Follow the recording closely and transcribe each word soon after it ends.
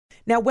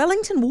Now,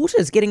 Wellington Water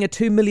is getting a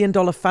 $2 million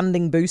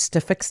funding boost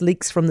to fix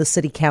leaks from the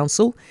City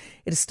Council.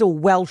 It is still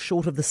well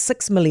short of the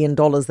 $6 million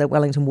that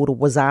Wellington Water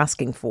was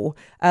asking for.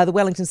 The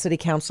Wellington City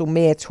Council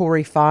Mayor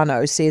Tory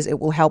Whānau says it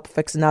will help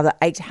fix another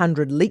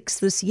 800 leaks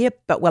this year,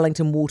 but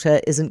Wellington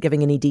Water isn't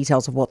giving any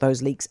details of what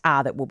those leaks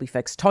are that will be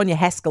fixed. Tonia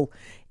Haskell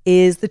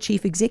is the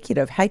Chief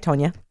Executive. Hey,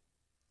 Tonia.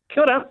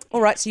 Kia ora.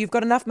 All right, so you've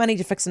got enough money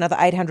to fix another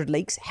 800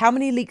 leaks. How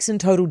many leaks in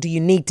total do you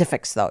need to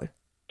fix, though?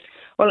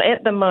 Well,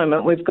 at the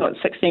moment, we've got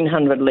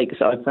 1,600 leaks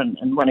open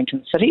in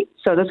Wellington City,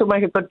 so this will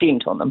make a good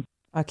dent on them.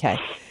 Okay.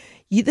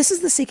 This is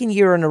the second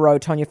year in a row,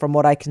 Tonia, from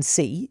what I can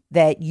see,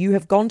 that you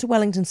have gone to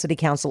Wellington City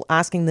Council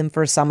asking them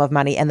for a sum of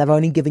money and they've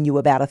only given you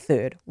about a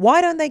third.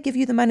 Why don't they give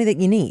you the money that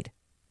you need?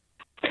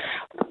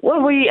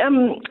 Well, we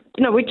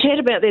chat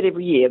about that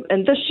every year,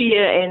 and this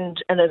year, and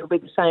it'll be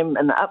the same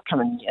in the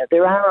upcoming year.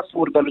 There are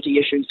affordability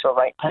issues for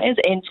ratepayers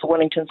and for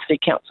Wellington City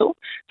Council,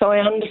 so I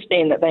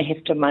understand that they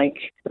have to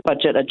make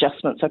budget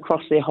adjustments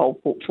across their whole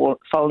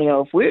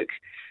portfolio of work.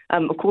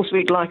 Of course,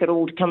 we'd like it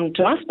all to come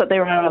to us, but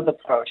there are other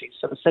priorities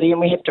for the city, and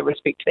we have to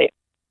respect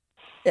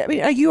that. I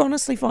mean, are you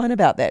honestly fine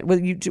about that? Will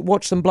you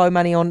watch them blow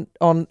money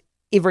on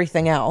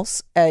everything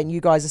else, and you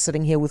guys are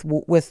sitting here with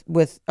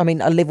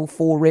a level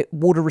 4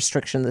 water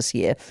restriction this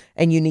year,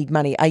 and you need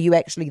money? Are you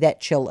actually that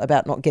chill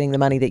about not getting the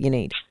money that you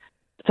need?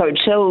 So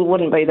chill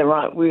wouldn't be the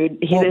right word.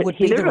 What would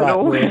be the right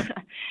word?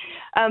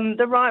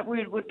 The right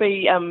word would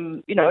be,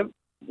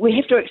 we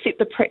have to accept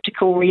the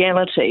practical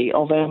reality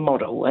of our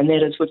model, and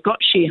that is we've got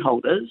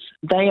shareholders,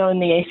 they own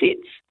the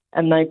assets,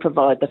 and they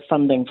provide the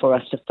funding for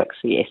us to fix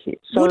the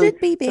assets. So, would it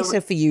be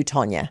better for you,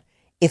 Tonia,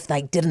 if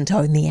they didn't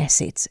own the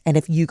assets and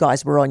if you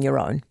guys were on your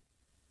own?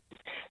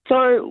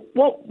 So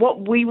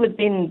what we would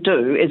then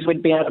do is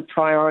we'd be able to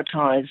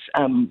prioritise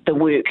the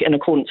work in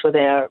accordance with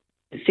our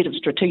set of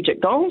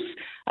strategic goals.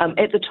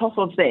 At the top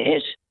of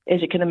that,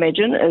 as you can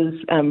imagine,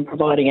 is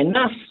providing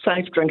enough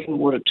safe drinking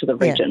water to the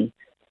region.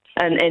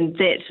 Yeah. And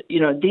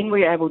that, then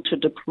we're able to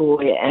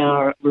deploy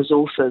our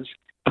resources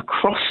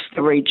across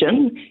the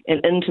region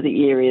and into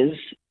the areas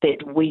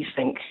that we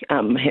think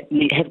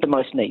have the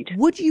most need.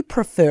 Would you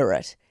prefer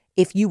it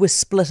if you were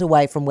split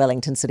away from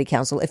Wellington City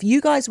Council, if you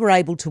guys were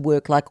able to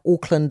work like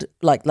Auckland,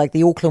 like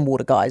the Auckland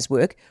Water guys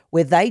work,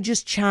 where they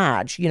just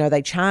charge,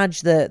 they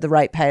charge the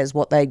ratepayers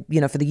what they,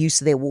 for the use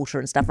of their water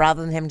and stuff,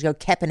 rather than having to go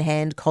cap in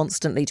hand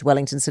constantly to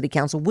Wellington City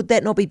Council? Would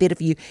that not be better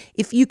for you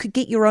if you could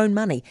get your own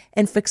money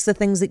and fix the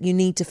things that you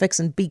need to fix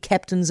and be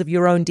captains of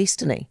your own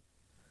destiny?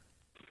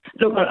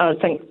 Look, I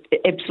think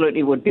it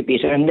absolutely would be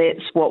better, and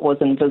that's what was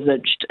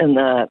envisaged in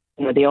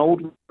the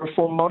old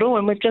reform model.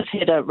 And we've just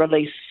had a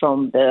release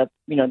from the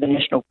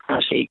National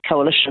Party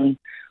coalition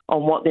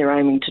on what they're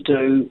aiming to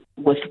do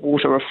with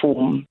water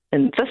reform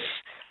in this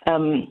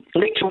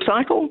electoral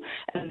cycle.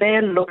 And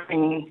they're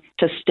looking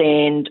to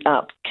stand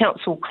up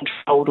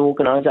council-controlled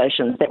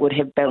organisations that would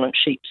have balance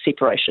sheet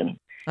separation.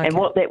 Okay. And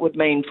what that would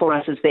mean for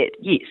us is that,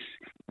 yes,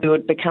 we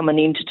would become an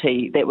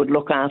entity that would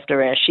look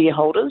after our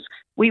shareholders.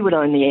 We would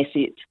own the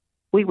assets.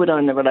 We would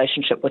own the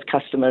relationship with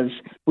customers.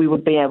 We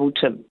would be able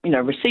to,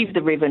 receive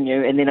the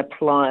revenue and then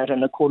apply it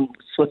in accordance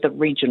with the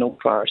regional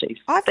priorities.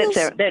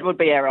 That would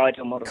be our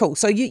ideal model. Cool.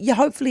 So you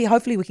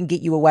hopefully we can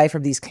get you away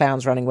from these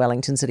clowns running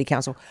Wellington City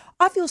Council.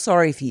 I feel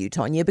sorry for you,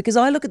 Tonia, because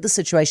I look at the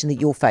situation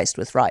that you're faced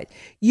with, right?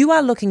 You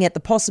are looking at the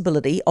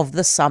possibility of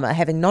this summer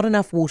having not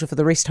enough water for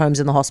the rest homes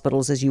in the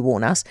hospitals, as you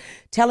warn us,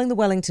 telling the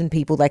Wellington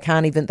people they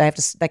can't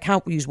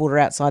use water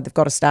outside. They've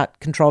got to start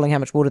controlling how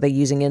much water they're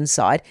using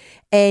inside.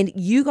 And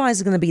you guys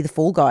are going to be the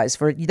fall guys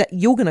for it.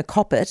 You're going to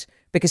cop it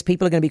because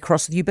people are going to be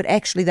cross with you, but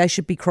actually they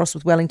should be cross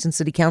with Wellington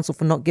City Council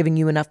for not giving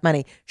you enough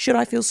money. Should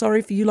I feel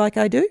sorry for you like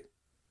I do?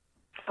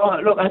 Oh,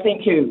 look, I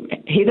thank you,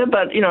 Heather,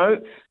 but,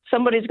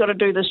 somebody's got to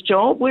do this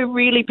job. We're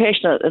really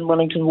passionate in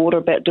Wellington Water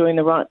about doing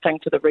the right thing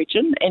for the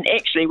region, and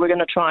actually we're going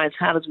to try as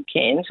hard as we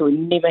can so we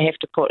never have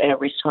to put our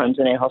rest homes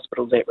and our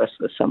hospitals at risk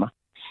this summer.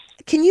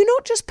 Can you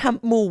not just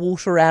pump more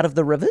water out of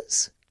the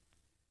rivers?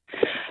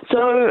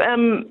 So,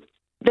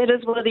 that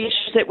is one of the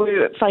issues that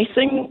we're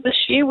facing this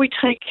year. We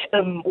take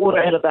water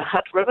out of the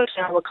Hutt River,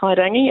 Te Awa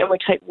Kairangi, and we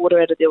take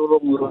water out of the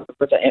Orungu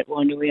River at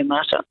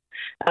Wainuiomata.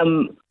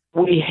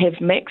 We have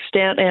maxed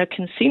out our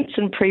consents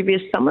in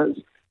previous summers.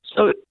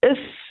 So if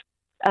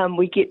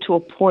we get to a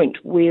point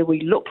where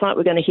we look like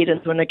we're going to head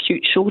into an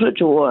acute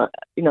shortage, or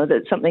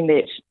that's something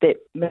that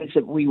means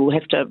that we will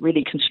have to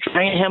really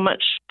constrain how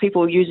much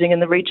people are using in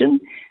the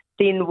region,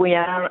 then we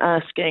are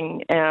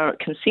asking our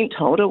consent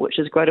holder, which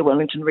is Greater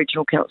Wellington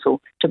Regional Council,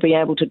 to be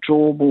able to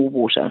draw more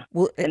water.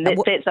 Well, and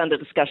that's under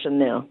discussion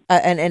now.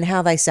 And how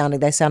are they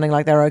sounding? They're sounding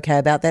like they're okay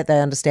about that? They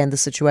understand the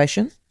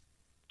situation?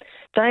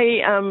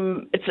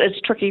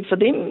 It's tricky for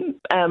them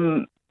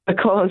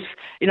because,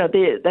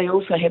 they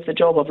also have the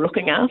job of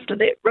looking after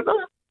that river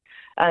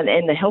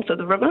and the health of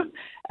the river.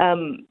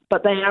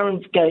 But they are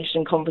engaged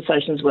in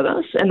conversations with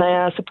us and they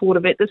are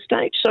supportive at this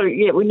stage. So,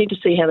 we need to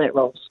see how that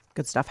rolls.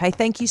 Good stuff. Hey,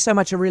 thank you so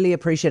much. I really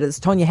appreciate it. It's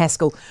Tonia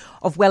Haskell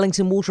of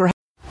Wellington Water.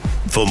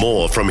 For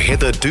more from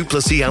Heather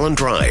Duplessis Allen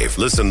Drive,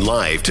 listen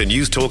live to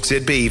News Talk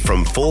ZB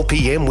from 4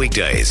 p.m.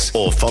 weekdays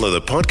or follow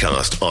the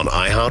podcast on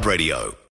iHeartRadio.